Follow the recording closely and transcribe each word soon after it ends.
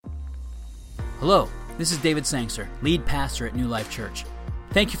Hello, this is David Sangster, lead pastor at New Life Church.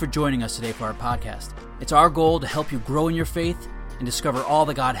 Thank you for joining us today for our podcast. It's our goal to help you grow in your faith and discover all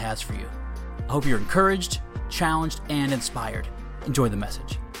that God has for you. I hope you're encouraged, challenged, and inspired. Enjoy the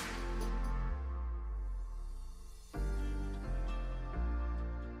message.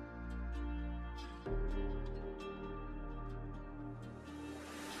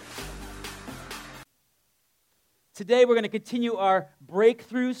 Today we're going to continue our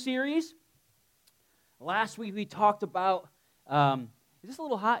Breakthrough series. Last week we talked about, is this a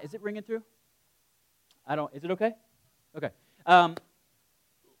little hot? Is it ringing through? Is it okay? Okay.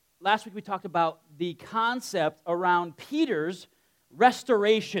 Last week we talked about the concept around Peter's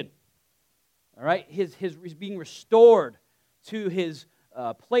restoration. All right, he's being restored to his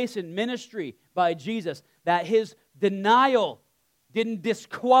place in ministry by Jesus, that his denial didn't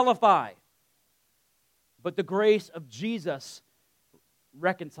disqualify, but the grace of Jesus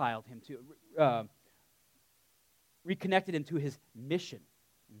reconciled him to, reconnected him to his mission,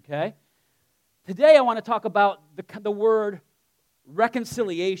 okay? Today I want to talk about the word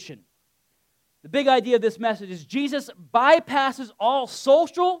reconciliation. The big idea of this message is Jesus bypasses all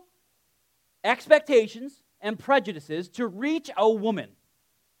social expectations and prejudices to reach a woman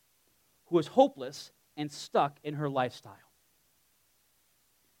who is hopeless and stuck in her lifestyle.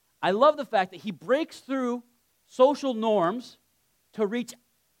 I love the fact that he breaks through social norms to reach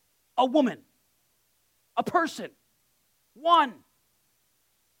a woman, a person, one.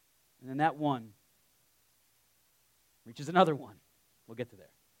 And then that one reaches another one. We'll get to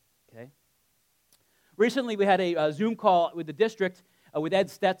there, okay? Recently, we had a Zoom call with the district with Ed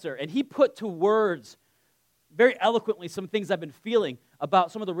Stetzer, and he put to words very eloquently some things I've been feeling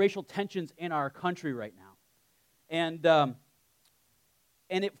about some of the racial tensions in our country right now. And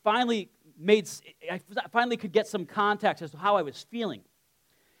it finally I finally could get some context as to how I was feeling.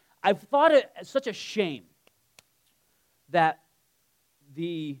 I've thought it such a shame that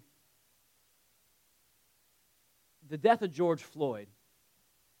the death of George Floyd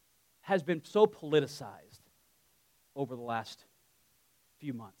has been so politicized over the last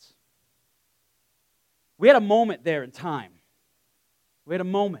few months. We had a moment there in time. We had a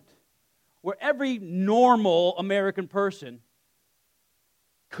moment where every normal American person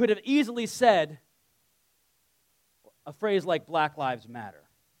could have easily said a phrase like Black Lives Matter.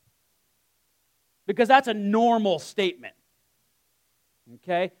 Because that's a normal statement.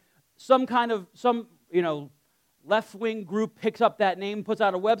 Okay? Some left-wing group picks up that name, puts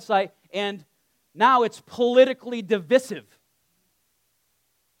out a website, and now it's politically divisive.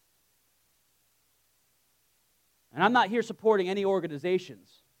 And I'm not here supporting any organizations,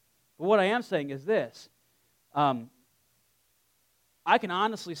 but what I am saying is this. I can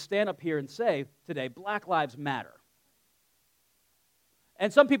honestly stand up here and say today, Black Lives Matter.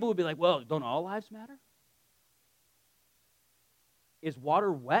 And some people would be like, well, don't all lives matter? Is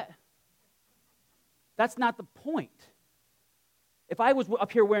water wet? That's not the point. If I was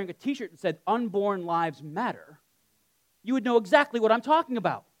up here wearing a t-shirt that said, unborn lives matter, you would know exactly what I'm talking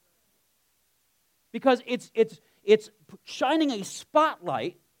about. Because it's shining a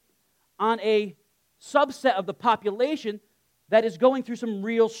spotlight on a subset of the population that is going through some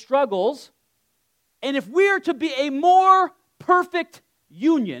real struggles. And if we're to be a more perfect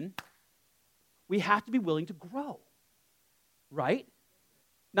union, we have to be willing to grow, right?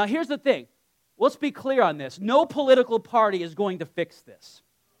 Now, here's the thing. Let's be clear on this. No political party is going to fix this,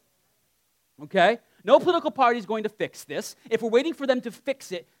 okay? No political party is going to fix this. If we're waiting for them to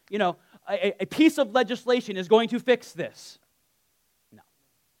fix it, a piece of legislation is going to fix this. No.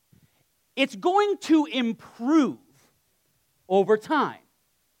 It's going to improve over time.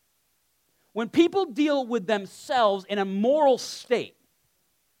 When people deal with themselves in a moral state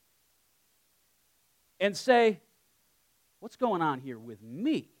and say, what's going on here with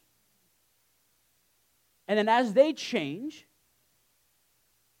me? And then as they change,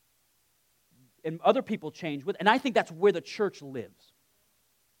 and other people change with, and I think that's where the church lives.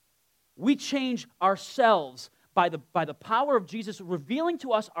 We change ourselves by the power of Jesus revealing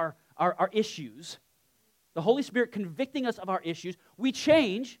to us our issues, the Holy Spirit convicting us of our issues. We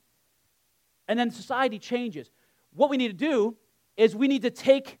change, and then society changes. What we need to do is we need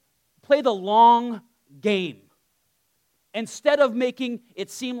to play the long game. Instead of making it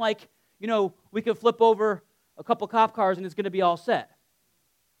seem like, we can flip over a couple cop cars and it's going to be all set.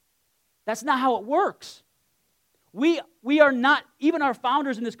 That's not how it works. We are not, even our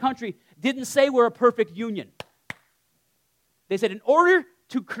founders in this country didn't say we're a perfect union. They said in order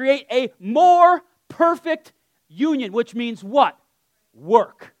to create a more perfect union, which means what?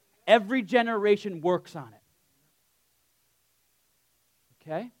 Work. Every generation works on it.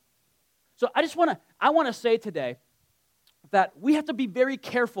 Okay? So I want to say today that we have to be very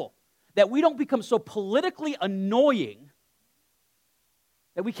careful that we don't become so politically annoying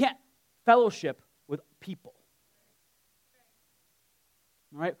that we can't fellowship with people.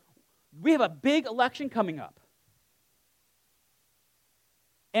 All right? We have a big election coming up.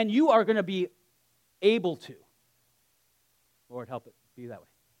 And you are going to be able to, Lord, help it be that way,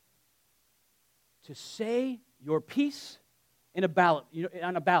 to say your piece on a ballot. You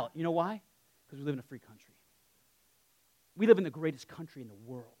know why? Because we live in a free country. We live in the greatest country in the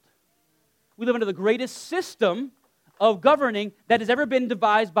world. We live under the greatest system of governing that has ever been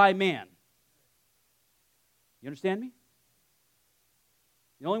devised by man. You understand me?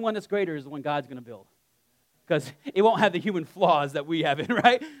 The only one that's greater is the one God's going to build. Because it won't have the human flaws that we have in,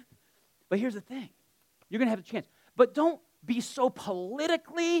 right? But here's the thing. You're going to have a chance. But don't be so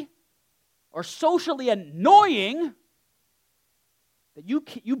politically or socially annoying that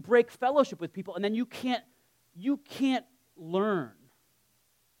you break fellowship with people and then you can't learn.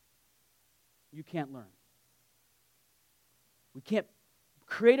 You can't learn. We can't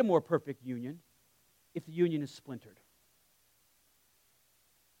create a more perfect union if the union is splintered.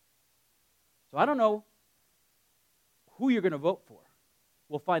 So I don't know who you're going to vote for.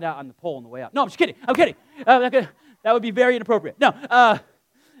 We'll find out on the poll on the way out. No, I'm just kidding. I'm kidding. That would be very inappropriate. No,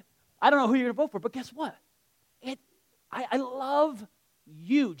 I don't know who you're going to vote for, but guess what? I love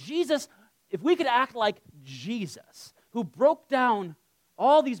you. Jesus, if we could act like Jesus, who broke down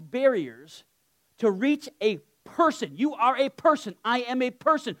all these barriers to reach a person. You are a person. I am a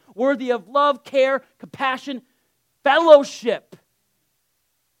person worthy of love, care, compassion, fellowship.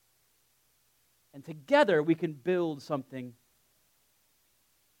 And together we can build something.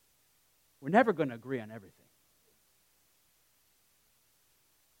 We're never going to agree on everything.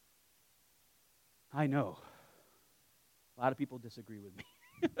 I know. A lot of people disagree with me.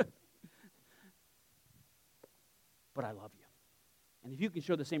 But I love you. And if you can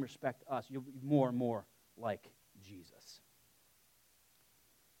show the same respect to us, you'll be more and more like Jesus.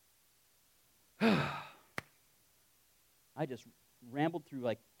 I just rambled through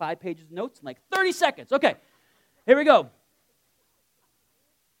like 5 pages of notes in like 30 seconds. Okay, here we go.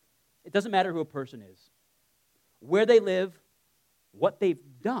 It doesn't matter who a person is, where they live, what they've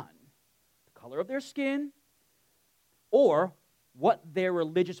done, the color of their skin, or what their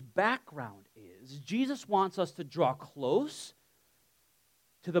religious background is. Jesus wants us to draw close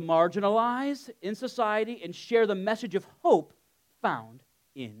to the marginalized in society and share the message of hope found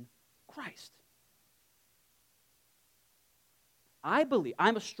in Christ.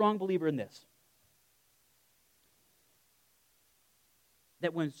 I'm a strong believer in this,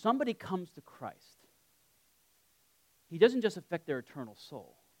 that when somebody comes to Christ, he doesn't just affect their eternal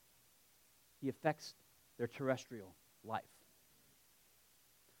soul, he affects their terrestrial life.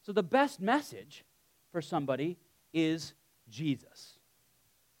 So the best message for somebody is Jesus.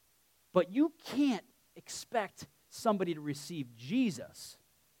 But you can't expect somebody to receive Jesus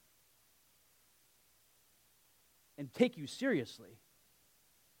and take you seriously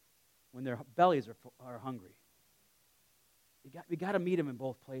when their bellies are hungry. We got to meet them in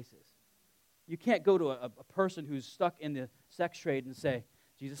both places. You can't go to a person who's stuck in the sex trade and say,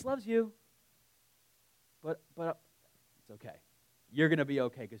 Jesus loves you, but it's okay. You're going to be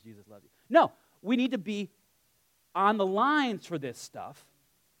okay because Jesus loves you. No, we need to be on the lines for this stuff,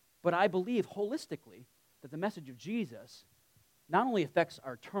 but I believe holistically that the message of Jesus not only affects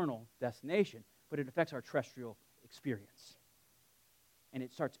our eternal destination, but it affects our terrestrial experience. And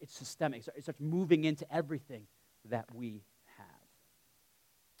it's systemic. It starts moving into everything that we have.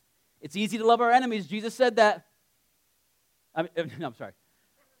 It's easy to love our enemies. Jesus said that. No, I'm sorry.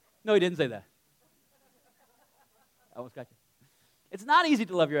 No, he didn't say that. I almost got you. It's not easy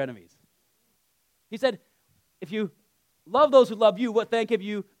to love your enemies. He said, if you love those who love you, what thank have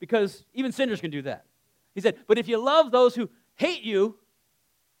you? Because even sinners can do that. He said, but if you love those who hate you,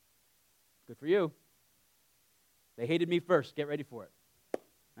 good for you. They hated me first. Get ready for it.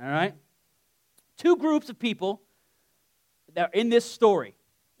 All right? 2 groups of people that are in this story,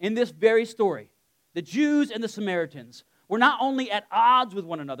 in this very story, the Jews and the Samaritans, were not only at odds with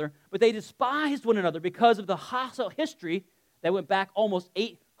one another, but they despised one another because of the hostile history that went back almost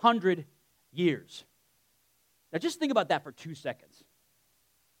 800 years. Now just think about that for 2 seconds.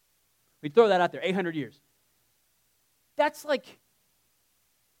 We throw that out there, 800 years. That's like,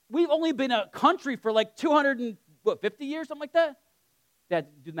 we've only been a country for like 250 years, something like that? Dad,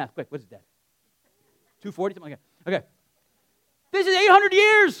 do the math quick. What is that? 240, something like that. Okay. This is 800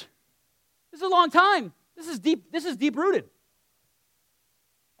 years. This is a long time. This is deep-rooted.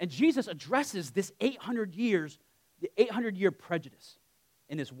 And Jesus addresses this 800 years, the 800-year prejudice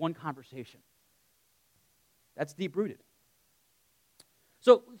in this one conversation. That's deep-rooted.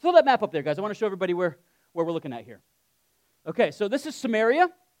 So throw that map up there, guys. I want to show everybody where we're looking at here. Okay, so this is Samaria.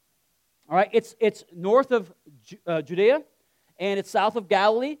 All right, it's north of Judea, and it's south of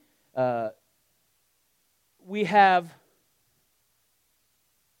Galilee. We have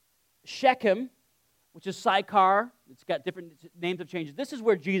Shechem, which is Sychar. It's got different names have changed. This is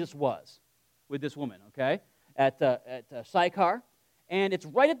where Jesus was with this woman, okay, at Sychar. And it's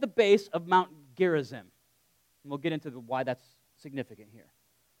right at the base of Mount Gerizim. And we'll get into why that's significant here,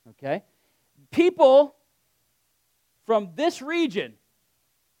 okay? People from this region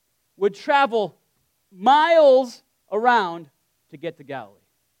would travel miles around to get to Galilee.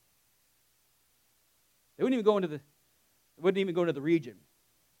 They wouldn't even go into the region.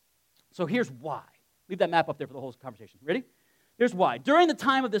 So here's why. Leave that map up there for the whole conversation. Ready? Here's why. During the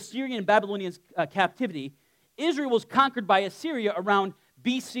time of the Syrian and Babylonian captivity, Israel was conquered by Assyria around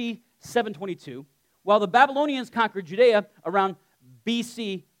BC 722, while the Babylonians conquered Judea around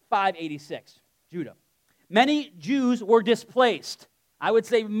BC 586, Judah. Many Jews were displaced. I would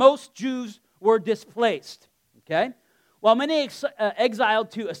say most Jews were displaced, okay? While many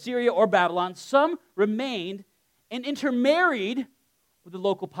exiled to Assyria or Babylon, some remained and intermarried with the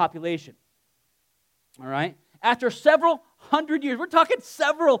local population. All right? After several hundred years, we're talking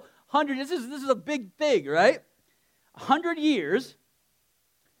several hundred, this is a big thing, right? 100 years,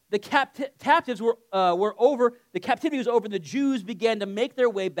 the captives were over, the captivity was over, and the Jews began to make their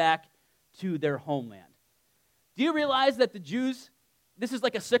way back to their homeland. Do you realize that the Jews, this is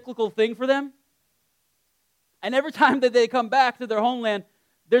like a cyclical thing for them? And every time that they come back to their homeland,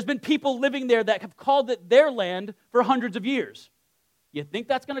 there's been people living there that have called it their land for hundreds of years. You think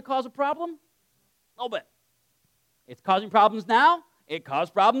that's going to cause a problem? A little bit. It's causing problems now. It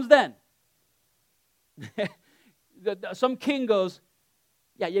caused problems then. Some king goes,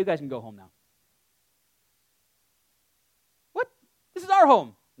 yeah, you guys can go home now. What? This is our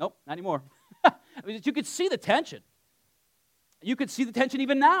home. Nope, not anymore. I mean, you could see the tension. You could see the tension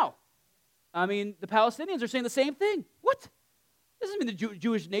even now. I mean, the Palestinians are saying the same thing. What? This has been the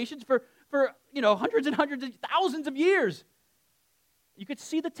Jewish nations for hundreds and hundreds of thousands of years. You could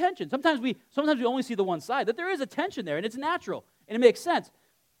see the tension. Sometimes we only see the one side. That there is a tension there, and it's natural, and it makes sense.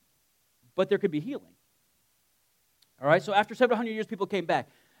 But there could be healing. All right, so after several hundred years, people came back.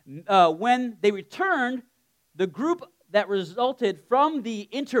 When they returned, the group that resulted from the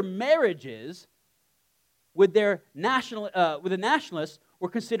intermarriages with the nationalists were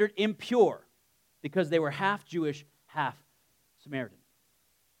considered impure because they were half Jewish, half Samaritan.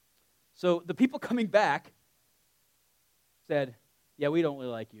 So the people coming back said, yeah, we don't really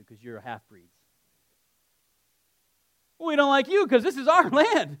like you because you're a half-breeds. Well, we don't like you because this is our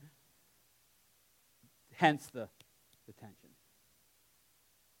land. Hence the tension.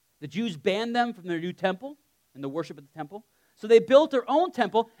 The Jews banned them from their new temple and the worship at the temple. So they built their own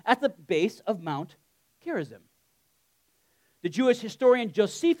temple at the base of Mount Gerizim. The Jewish historian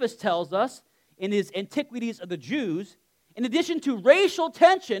Josephus tells us in his Antiquities of the Jews, in addition to racial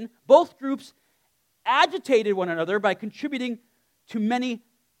tension, both groups agitated one another by contributing to many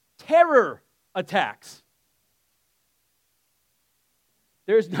terror attacks.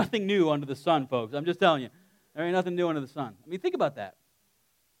 There's nothing new under the sun, folks. I'm just telling you. There ain't nothing new under the sun. I mean, think about that.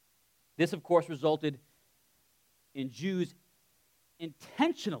 This, of course, resulted in Jews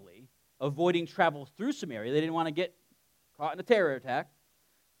intentionally avoiding travel through Samaria. They didn't want to get caught in a terror attack.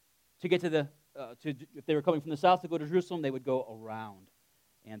 To get to if they were coming from the south to go to Jerusalem, they would go around,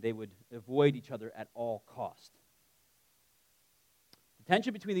 and they would avoid each other at all cost. The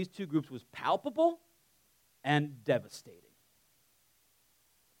tension between these two groups was palpable and devastating.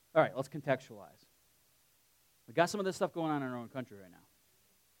 All right, let's contextualize. We've got some of this stuff going on in our own country right now.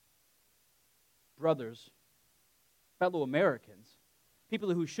 Brothers, fellow Americans,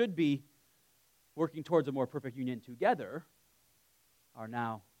 people who should be working towards a more perfect union together are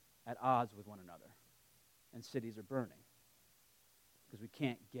now at odds with one another. And cities are burning because we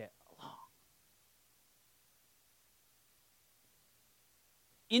can't get along.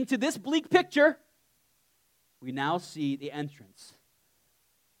 Into this bleak picture, we now see the entrance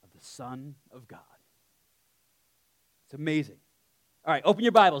of the Son of God. It's amazing. All right, open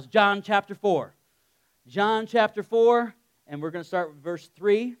your Bibles. John chapter 4. John chapter 4, and we're going to start with verse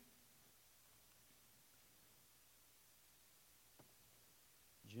 3.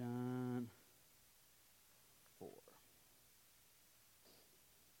 John 4.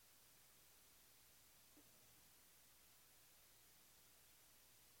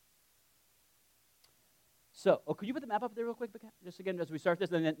 So, could you put the map up there real quick, just again, as we start this,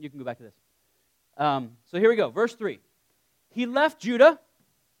 and then you can go back to this. So here we go, verse 3. He left Judah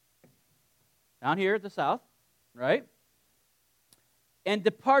down here at the south, right? And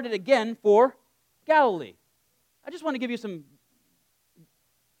departed again for Galilee. I just want to give you some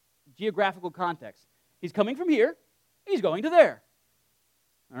geographical context. He's coming from here, he's going to there.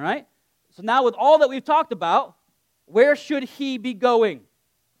 All right? So now with all that we've talked about, where should he be going?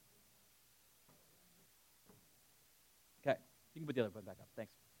 Okay, you can put the other one back up.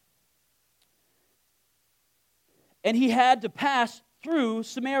 Thanks. And he had to pass through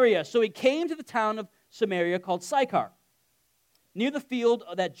Samaria. So he came to the town of Samaria called Sychar, near the field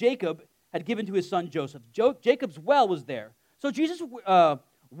that Jacob had given to his son Joseph. Jacob's well was there. So Jesus,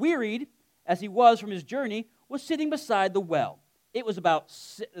 wearied as he was from his journey, was sitting beside the well. It was about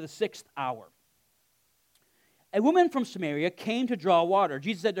the 6th hour. A woman from Samaria came to draw water.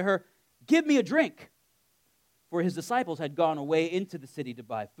 Jesus said to her, "Give me a drink." For his disciples had gone away into the city to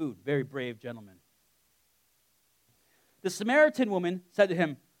buy food. Very brave gentleman. The Samaritan woman said to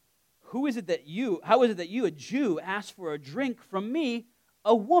him, how is it that you, a Jew, ask for a drink from me,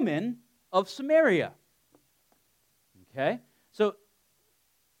 a woman of Samaria? Okay? So,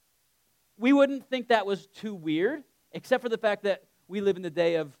 we wouldn't think that was too weird, except for the fact that we live in the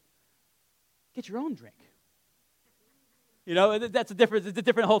day of, get your own drink. You know, that's a different, it's a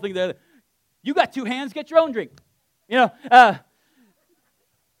different whole thing there. You got 2 hands, get your own drink. You know,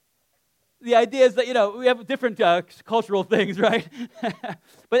 the idea is that, you know, we have different cultural things, right?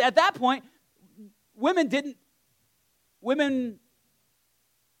 But at that point, women didn't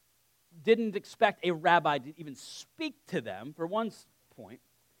expect a rabbi to even speak to them, for one point.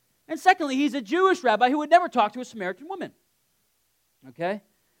 And secondly, he's a Jewish rabbi who would never talk to a Samaritan woman. Okay?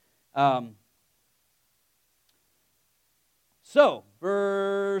 So,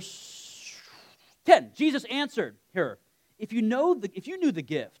 verse 10, Jesus answered her, if you knew the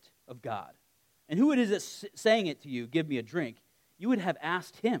gift of God, and who it is that's saying it to you, give me a drink, you would have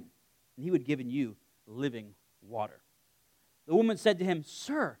asked him, and he would have given you living water. The woman said to him,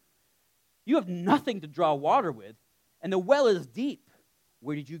 Sir, you have nothing to draw water with, and the well is deep.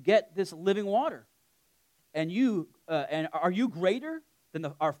 Where did you get this living water? And are you greater than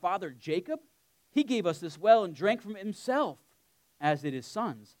our father Jacob? He gave us this well and drank from it himself, as did his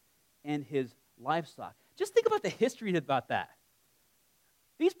sons and his livestock. Just think about the history about that.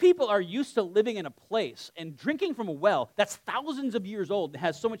 These people are used to living in a place and drinking from a well that's thousands of years old and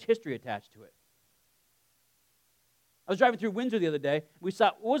has so much history attached to it. I was driving through Windsor the other day. We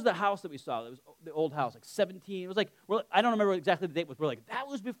saw, what was the house that we saw? It was the old house, like 17. It was like, I don't remember exactly the date, but we're like, that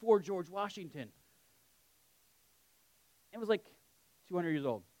was before George Washington. It was like 200 years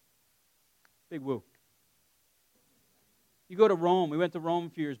old. Big woo. You go to Rome. We went to Rome a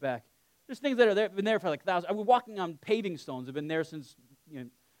few years back. There's things that are there, been there for like thousands. We're walking on paving stones. They've been there since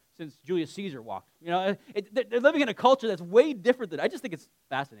Julius Caesar walked. You know, they're living in a culture that's way different than. I just think it's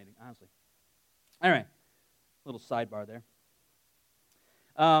fascinating, honestly. All right, little sidebar there.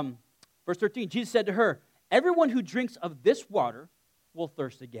 Verse 13. Jesus said to her, "Everyone who drinks of this water will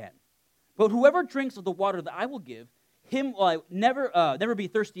thirst again, but whoever drinks of the water that I will give him will never be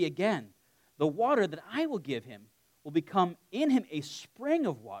thirsty again. The water that I will give him will become in him a spring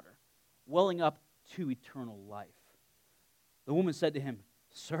of water, welling up to eternal life." The woman said to him,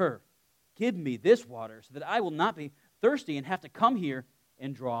 "Sir, give me this water so that I will not be thirsty and have to come here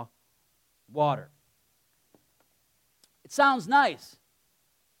and draw water." It sounds nice,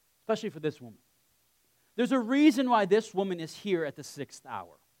 especially for this woman. There's a reason why this woman is here at the 6th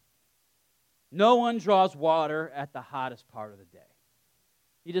hour. No one draws water at the hottest part of the day.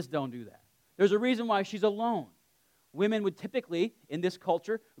 You just don't do that. There's a reason why she's alone. Women would typically, in this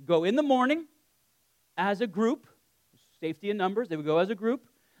culture, go in the morning as a group. Safety in numbers. They would go as a group.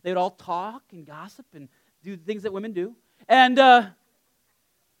 They would all talk and gossip and do the things that women do. And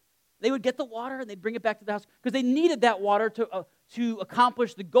they would get the water and they'd bring it back to the house because they needed that water to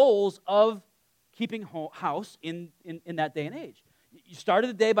accomplish the goals of keeping house in that day and age. You started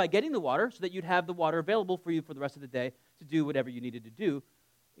the day by getting the water so that you'd have the water available for you for the rest of the day to do whatever you needed to do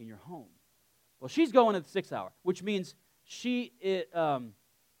in your home. Well, she's going at the 6th hour, which means she is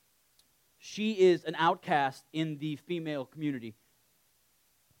an outcast in the female community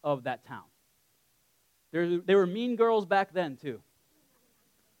of that town. There were mean girls back then, too.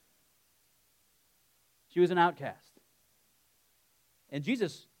 She was an outcast. And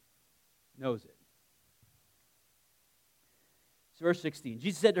Jesus knows it. So verse 16,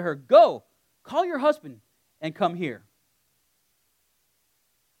 Jesus said to her, "Go, call your husband and come here."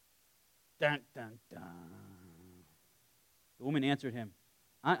 Dun, dun, dun. The woman answered him,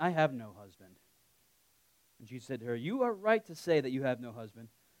 I have no husband. And Jesus said to her, "You are right to say that you have no husband,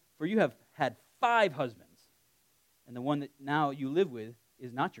 for you have had 5 husbands, and the one that now you live with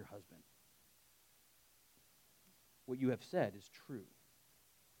is not your husband. what you have said is true.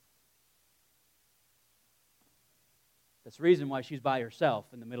 That's the reason why she's by herself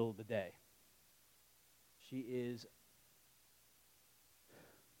in the middle of the day. She is,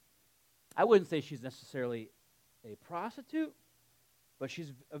 I wouldn't say she's necessarily a prostitute, but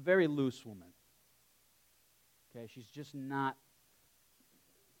she's a very loose woman. Okay, she's not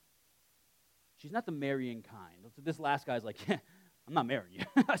the marrying kind. This last guy's like, I'm not marrying you.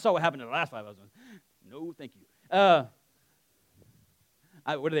 I saw what happened to the last 5 husbands. No, thank you. What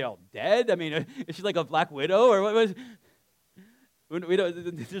are they all dead? I mean, is she like a black widow or what was? We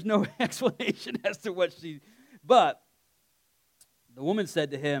don't, there's no explanation as to what she. But the woman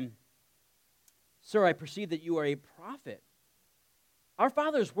said to him, "Sir, I perceive that you are a prophet. Our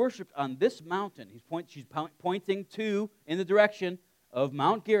fathers worshipped on this mountain." She's pointing to in the direction of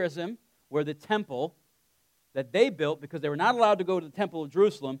Mount Gerizim, where the temple that they built, because they were not allowed to go to the temple of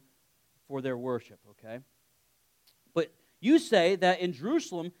Jerusalem for their worship, okay? But you say that in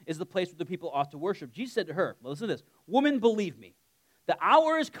Jerusalem is the place where the people ought to worship. Jesus said to her, listen to this, "Woman, believe me, the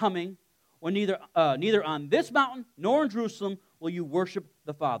hour is coming when neither on this mountain nor in Jerusalem will you worship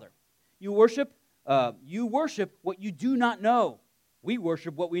the Father. You worship what you do not know. We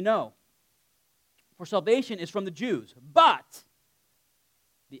worship what we know. For salvation is from the Jews. But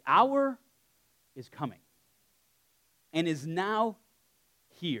the hour is coming and is now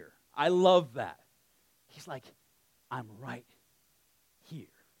here." I love that. He's like, I'm right here.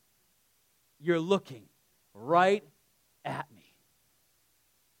 You're looking right at me.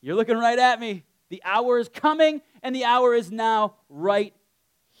 You're looking right at me. The hour is coming, and the hour is now right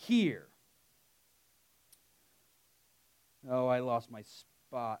here. Oh, I lost my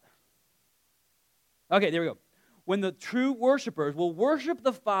spot. Okay, there we go. When the true worshipers will worship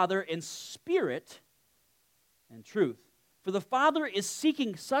the Father in spirit and truth. For the Father is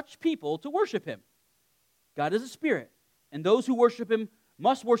seeking such people to worship Him. God is a spirit, and those who worship Him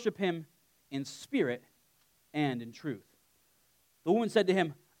must worship Him in spirit and in truth. The woman said to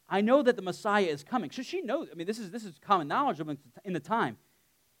him, "I know that the Messiah is coming." So she knows, this is common knowledge of him in the time.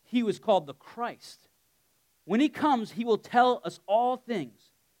 He was called the Christ. "When He comes, He will tell us all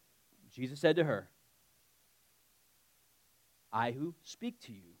things." Jesus said to her, "I who speak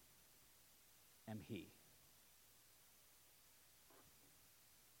to you am He."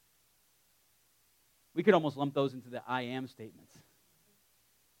 We could almost lump those into the I am statements.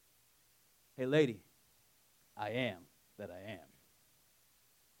 Hey, lady, I am that I am.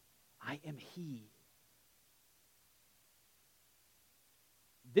 I am He.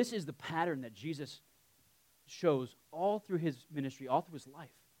 This is the pattern that Jesus shows all through His ministry, all through His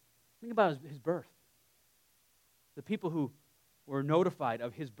life. Think about His birth. The people who were notified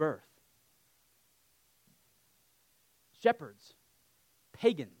of His birth. Shepherds,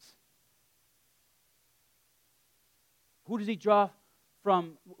 pagans. Who does He draw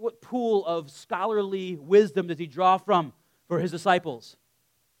from? What pool of scholarly wisdom does He draw from for His disciples?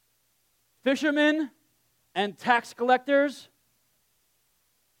 Fishermen and tax collectors.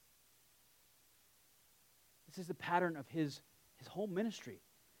 This is the pattern of His whole ministry,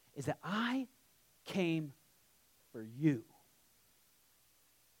 is that I came for you.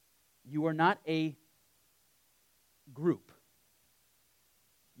 You are not a group.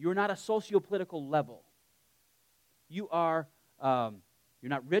 You are not a socio-political level. You are, you're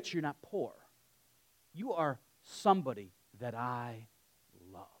not rich, you're not poor. You are somebody that I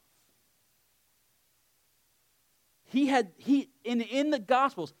love. In the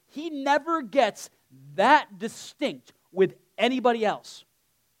Gospels, He never gets that distinct with anybody else.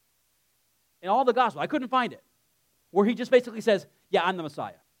 In all the Gospels, I couldn't find it, where He just basically says, yeah, I'm the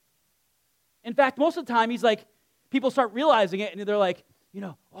Messiah. In fact, most of the time, He's like, people start realizing it, and they're like,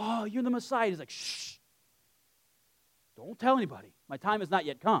 oh, you're the Messiah. He's like, shh. Don't tell anybody. My time has not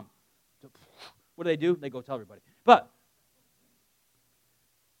yet come. So, what do? They go tell everybody. But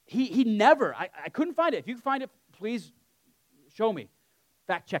he never, I couldn't find it. If you can find it, please show me.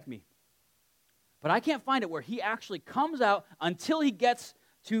 Fact check me. But I can't find it where He actually comes out until He gets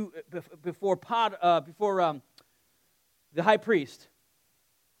to before the high priest.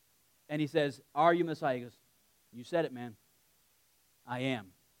 And He says, "Are you Messiah?" He goes, "You said it, man. I am."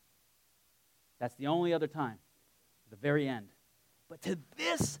 That's the only other time. The very end. But to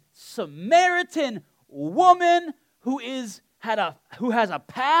this Samaritan woman who has a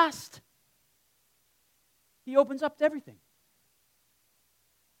past, He opens up to everything.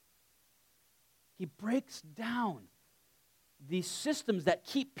 He breaks down these systems that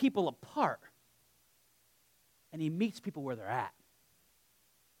keep people apart, and He meets people where they're at.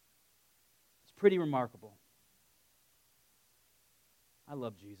 It's pretty remarkable. I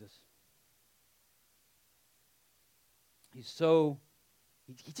love Jesus. he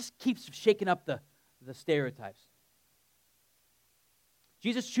just keeps shaking up the stereotypes.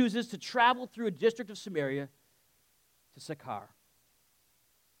 Jesus chooses to travel through a district of Samaria to Sychar.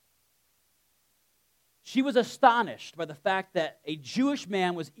 She was astonished by the fact that a Jewish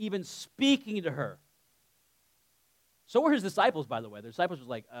man was even speaking to her. So were his disciples, by the way. The disciples were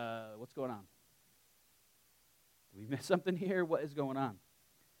like, what's going on? Did we miss something here? What is going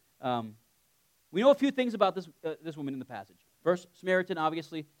on? We know a few things about this woman in the passage. First, Samaritan,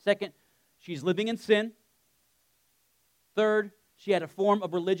 obviously. Second, she's living in sin. Third, she had a form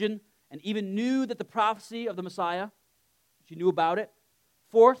of religion and even knew that the prophecy of the Messiah, she knew about it.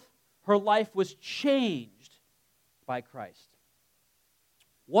 Fourth, her life was changed by Christ.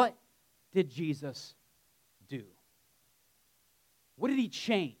 What did Jesus do? What did he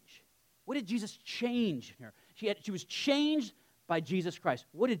change? What did Jesus change in her? She was changed by Jesus Christ.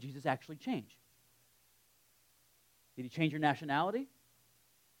 What did Jesus actually change? Did he change her nationality?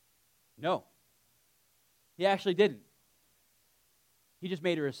 No. He actually didn't. He just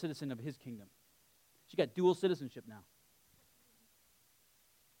made her a citizen of his kingdom. She got dual citizenship now.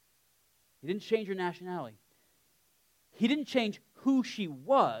 He didn't change her nationality. He didn't change who she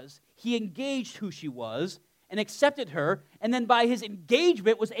was. He engaged who she was and accepted her, and then by his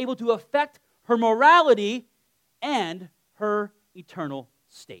engagement was able to affect her morality and her eternal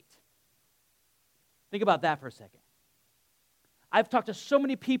state. Think about that for a second. I've talked to so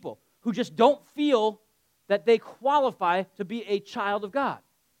many people who just don't feel that they qualify to be a child of God.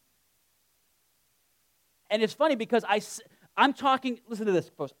 And it's funny because I'm talking, listen to this,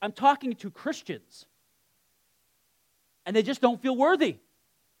 folks. I'm talking to Christians, and they just don't feel worthy.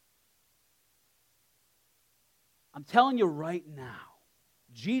 I'm telling you right now,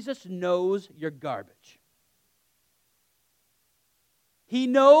 Jesus knows your garbage. He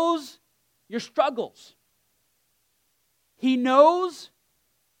knows your struggles. He knows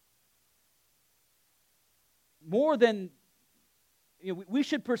more than, we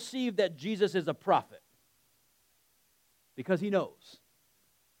should perceive that Jesus is a prophet because he knows.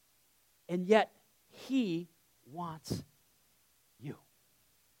 And yet, he wants you.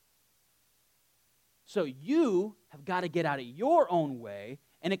 So you have got to get out of your own way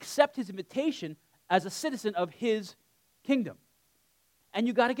and accept his invitation as a citizen of his kingdom. And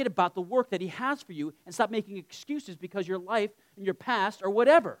you got to get about the work that he has for you and stop making excuses because your life and your past or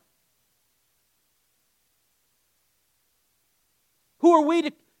whatever. Who are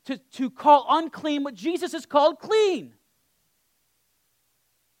we to call unclean what Jesus has called clean?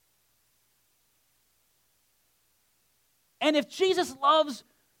 And if Jesus loves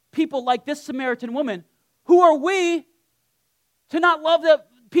people like this Samaritan woman, who are we to not love the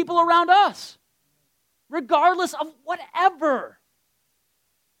people around us? Regardless of whatever.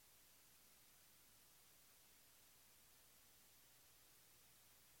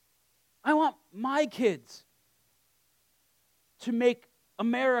 I want my kids to make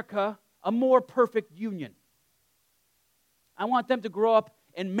America a more perfect union. I want them to grow up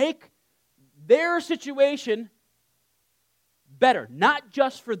and make their situation better, not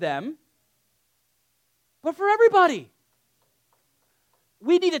just for them, but for everybody.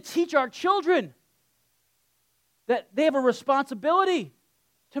 We need to teach our children that they have a responsibility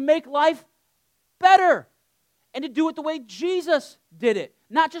to make life better and to do it the way Jesus did it.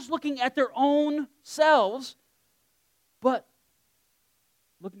 Not just looking at their own selves, but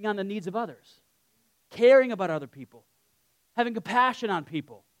looking on the needs of others, caring about other people, having compassion on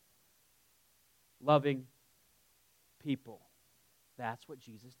people, loving people. That's what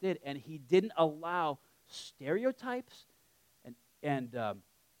Jesus did. And he didn't allow stereotypes and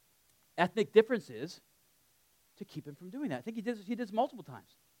ethnic differences to keep him from doing that. I think he did this multiple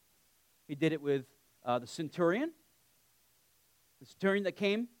times. He did it with the centurion that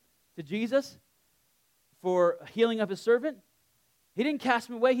came to Jesus for healing of his servant. He didn't cast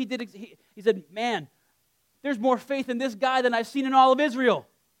him away. He said, man, there's more faith in this guy than I've seen in all of Israel.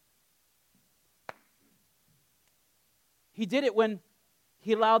 He did it when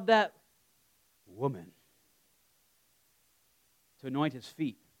he allowed that woman to anoint his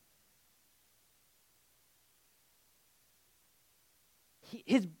feet.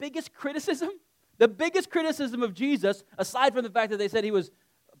 His biggest criticism, the biggest criticism of Jesus, aside from the fact that they said he was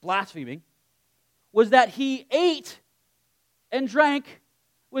blaspheming, was that he ate and drank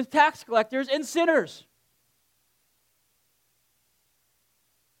with tax collectors and sinners.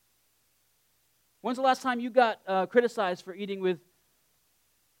 When's the last time you got criticized for eating with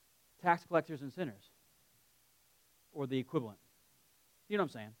tax collectors and sinners? Or the equivalent? You know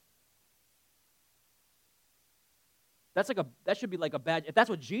what I'm saying? That should be like a bad, if that's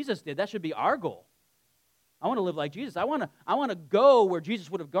what Jesus did, that should be our goal. I want to live like Jesus. I want to go where Jesus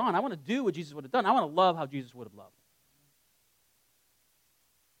would have gone. I want to do what Jesus would have done. I want to love how Jesus would have loved.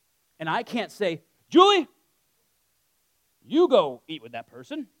 And I can't say, Julie, you go eat with that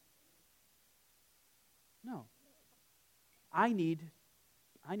person. No. I need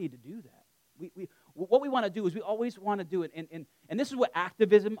to do that. What we want to do is we always want to do it. And this is what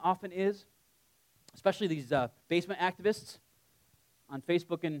activism often is, especially these basement activists on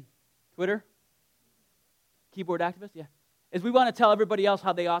Facebook and Twitter. Keyboard activists, yeah. Is we want to tell everybody else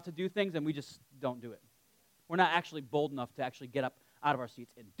how they ought to do things, and we just don't do it. We're not actually bold enough to actually get up out of our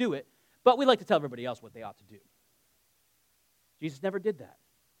seats and do it, but we like to tell everybody else what they ought to do. Jesus never did that.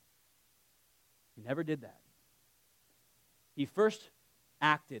 He never did that. He first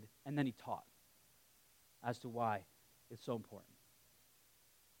acted, and then he taught as to why it's so important.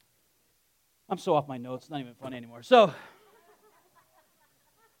 I'm so off my notes, it's not even funny anymore. So,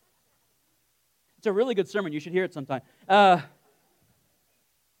 it's a really good sermon. You should hear it sometime. This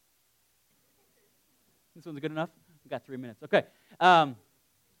one's good enough? We've got 3 minutes. Okay. But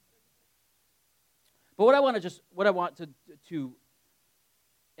what I want to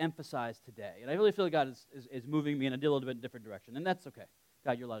emphasize today, and I really feel God is moving me in a little bit different direction, and that's okay.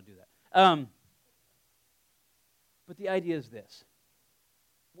 God, you're allowed to do that. But the idea is this: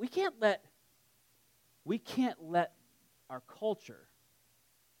 we can't let our culture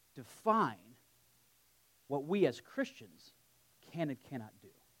define what we as Christians can and cannot do.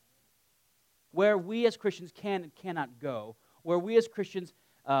 Where we as Christians can and cannot go. Where we as Christians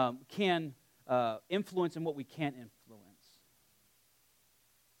can influence and what we can't influence.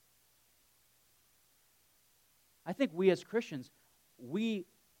 I think we as Christians, we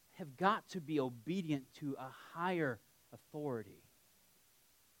have got to be obedient to a higher authority.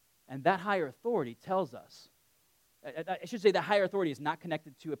 And that higher authority tells us, I should say that higher authority is not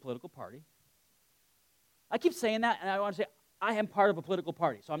connected to a political party. I keep saying that, and I want to say, I am part of a political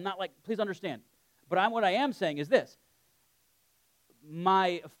party, so I'm not like, please understand. But what I am saying is this: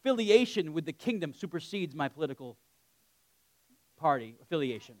 my affiliation with the kingdom supersedes my political party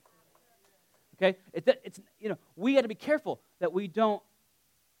affiliation. Okay? We got to be careful that we don't,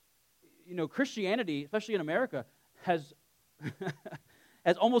 Christianity, especially in America, has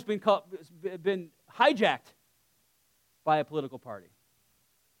has almost been hijacked by a political party.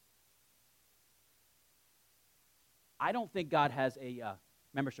 I don't think God has a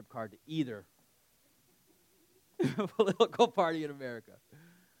membership card to either political party in America.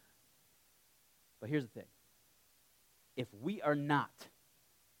 But here's the thing. If we are not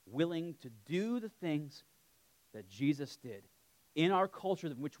willing to do the things that Jesus did in our culture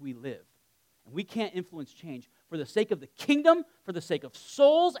in which we live, and we can't influence change for the sake of the kingdom, for the sake of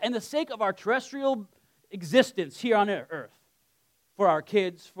souls, and the sake of our terrestrial existence here on earth, for our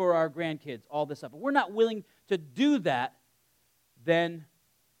kids, for our grandkids, all this stuff. If we're not willing to do that, then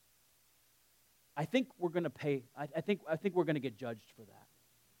I think we're going to pay. I think we're going to get judged for that.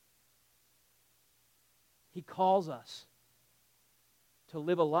 He calls us to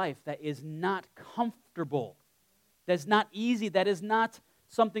live a life that is not comfortable, that's not easy, that is not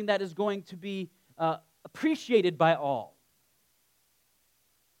something that is going to be appreciated by all.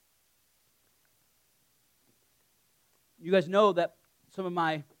 You guys know that some of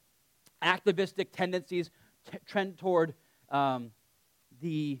my activistic tendencies trend toward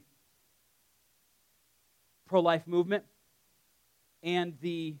the pro-life movement and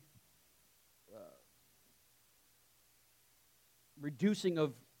the I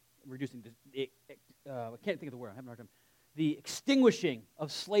can't think of the word. I'm having a hard time. The extinguishing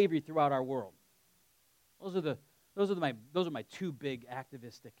of slavery throughout our world. Those are my two big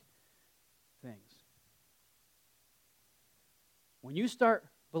activistic things. When you start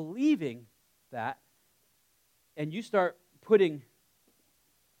believing that, and you start putting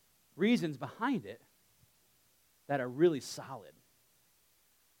reasons behind it that are really solid,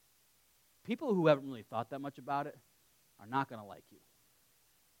 people who haven't really thought that much about it are not going to like you.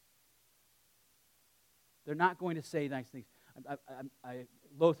 They're not going to say nice things. I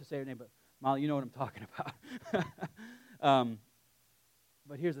loathe to say her name, but Molly, you know what I'm talking about.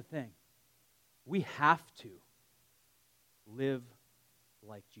 But here's the thing. We have to live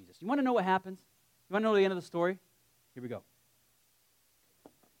like Jesus. You want to know what happens? You want to know the end of the story? Here we go.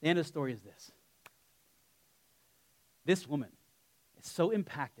 The end of the story is this. This woman is so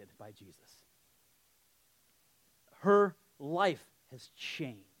impacted by Jesus. Her life has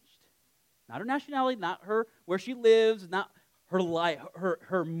changed. Not her nationality, not her where she lives, not her life.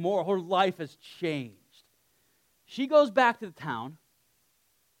 Her life has changed. She goes back to the town,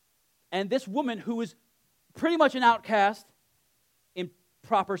 and this woman who is pretty much an outcast in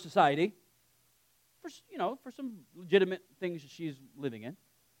proper society for some legitimate things she's living in.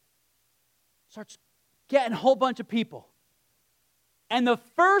 Starts getting a whole bunch of people. And the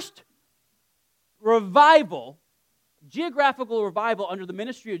first revival, geographical revival under the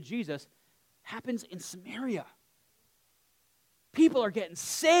ministry of Jesus, happens in Samaria. People are getting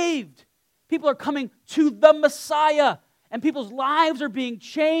saved. People are coming to the Messiah. And people's lives are being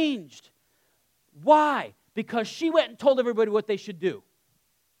changed. Why? Because she went and told everybody what they should do.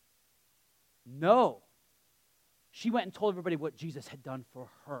 No. She went and told everybody what Jesus had done for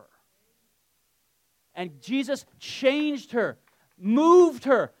her. And Jesus changed her, moved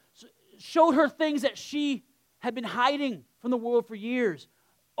her, showed her things that she had been hiding from the world for years,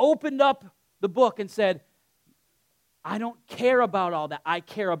 opened up the book and said, I don't care about all that. I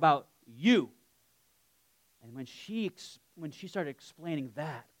care about you. And when she started explaining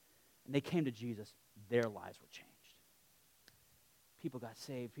that, and they came to Jesus, their lives were changed. People got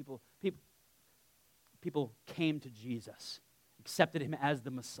saved. People came to Jesus, accepted him as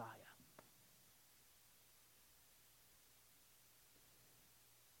the Messiah.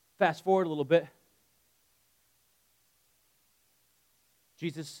 Fast forward a little bit.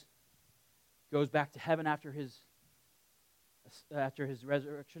 Jesus goes back to heaven after his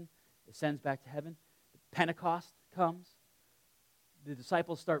resurrection, ascends back to heaven. Pentecost comes. The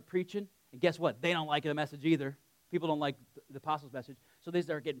disciples start preaching, and guess what? They don't like the message either. People don't like the apostles' message, so they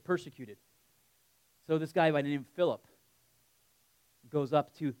start getting persecuted. So this guy by the name of Philip goes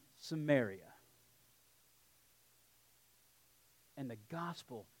up to Samaria. And the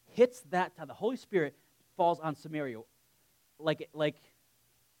gospel hits that time. The Holy Spirit falls on Samaria like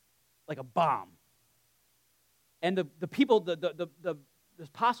a bomb. And the people, the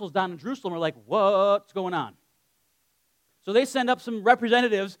apostles down in Jerusalem are like, what's going on? So they send up some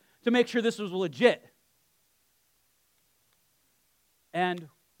representatives to make sure this was legit. And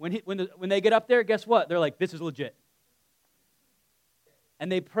when they get up there, guess what? They're like, this is legit.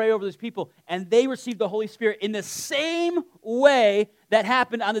 And they pray over these people, and they receive the Holy Spirit in the same way that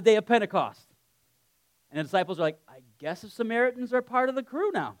happened on the day of Pentecost. And the disciples are like, I guess the Samaritans are part of the crew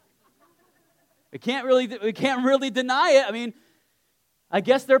now. We can't really deny it. I mean, I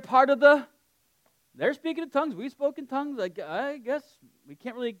guess they're part of they're speaking in tongues, we spoke in tongues. I guess we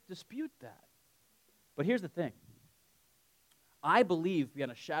can't really dispute that. But here's the thing. I believe,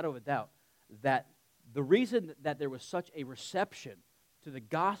 beyond a shadow of a doubt, that the reason that there was such a reception to the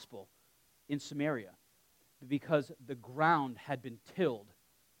gospel in Samaria because the ground had been tilled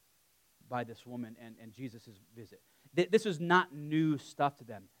by this woman and Jesus' visit. This was not new stuff to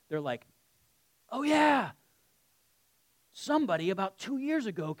them. They're like, oh yeah, somebody about 2 years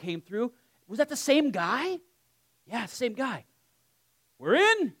ago came through. Was that the same guy? Yeah, same guy. We're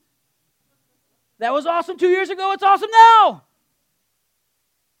in. That was awesome 2 years ago. It's awesome now.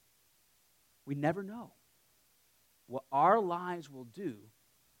 We never know what our lives will do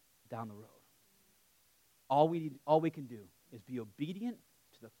down the road. All we can do is be obedient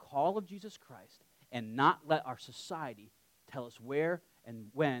to the call of Jesus Christ and not let our society tell us where and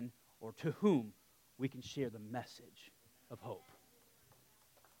when or to whom we can share the message of hope.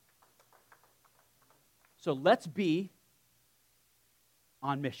 So let's be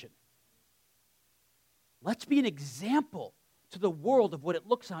on mission. Let's be an example to the world of what it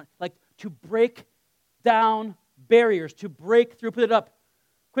looks like to break down barriers, to break through. Put it up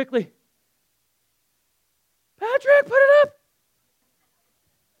quickly. Patrick, put it up.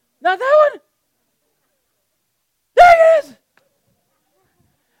 Not that one. There it is.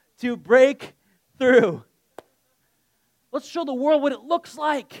 To break through. Let's show the world what it looks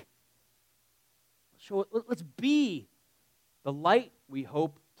like. Let's be the light we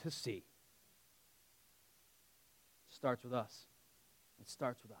hope to see. It starts with us. It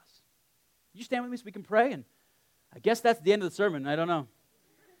starts with us. You stand with me so we can pray? And I guess that's the end of the sermon. I don't know.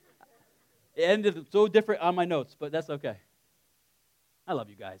 It ended so different on my notes, but that's okay. I love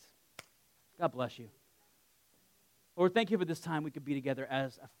you guys. God bless you. Lord, thank you for this time we could be together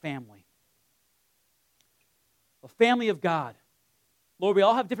as a family. A family of God. Lord, we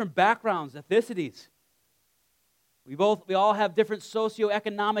all have different backgrounds, ethnicities. We all have different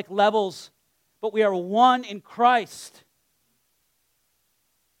socioeconomic levels, but we are one in Christ.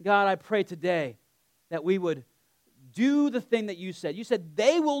 God, I pray today that we would do the thing that you said. You said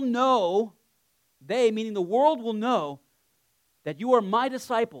they will know, they, meaning the world will know, that you are my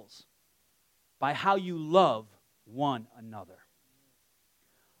disciples by how you love one another.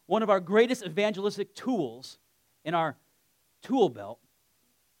 One of our greatest evangelistic tools in our tool belt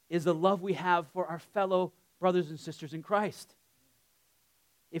is the love we have for our fellow brothers and sisters in Christ.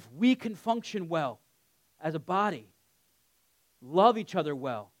 If we can function well as a body, love each other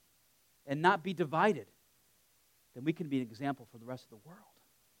well, and not be divided, then we can be an example for the rest of the world.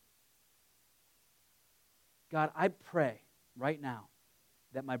 God, I pray right now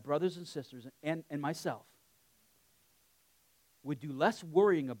that my brothers and sisters and myself would do less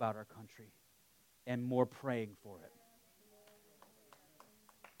worrying about our country and more praying for it.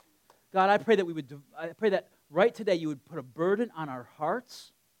 God, I pray that right today you would put a burden on our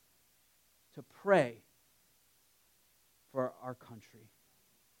hearts to pray for our country.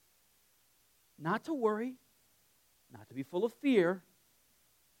 Not to worry, not to be full of fear,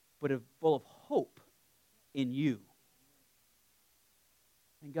 but full of hope in you.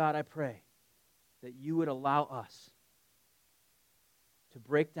 And God, I pray that you would allow us to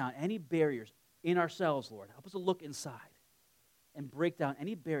break down any barriers in ourselves, Lord. Help us to look inside and break down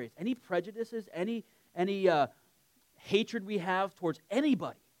any barriers, any prejudices, any hatred we have towards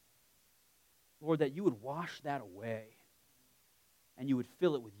anybody. Lord, that you would wash that away and you would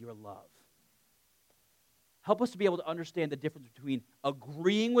fill it with your love. Help us to be able to understand the difference between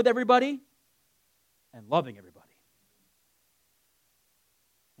agreeing with everybody and loving everybody.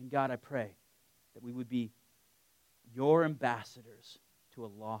 And God, I pray that we would be your ambassadors to a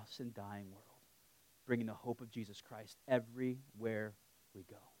lost and dying world, bringing the hope of Jesus Christ everywhere we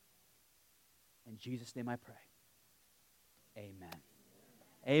go. In Jesus' name I pray. Amen.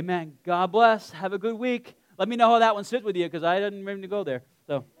 Amen. God bless. Have a good week. Let me know how that one sits with you, because I didn't mean to go there.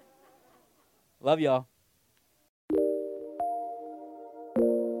 So, love y'all.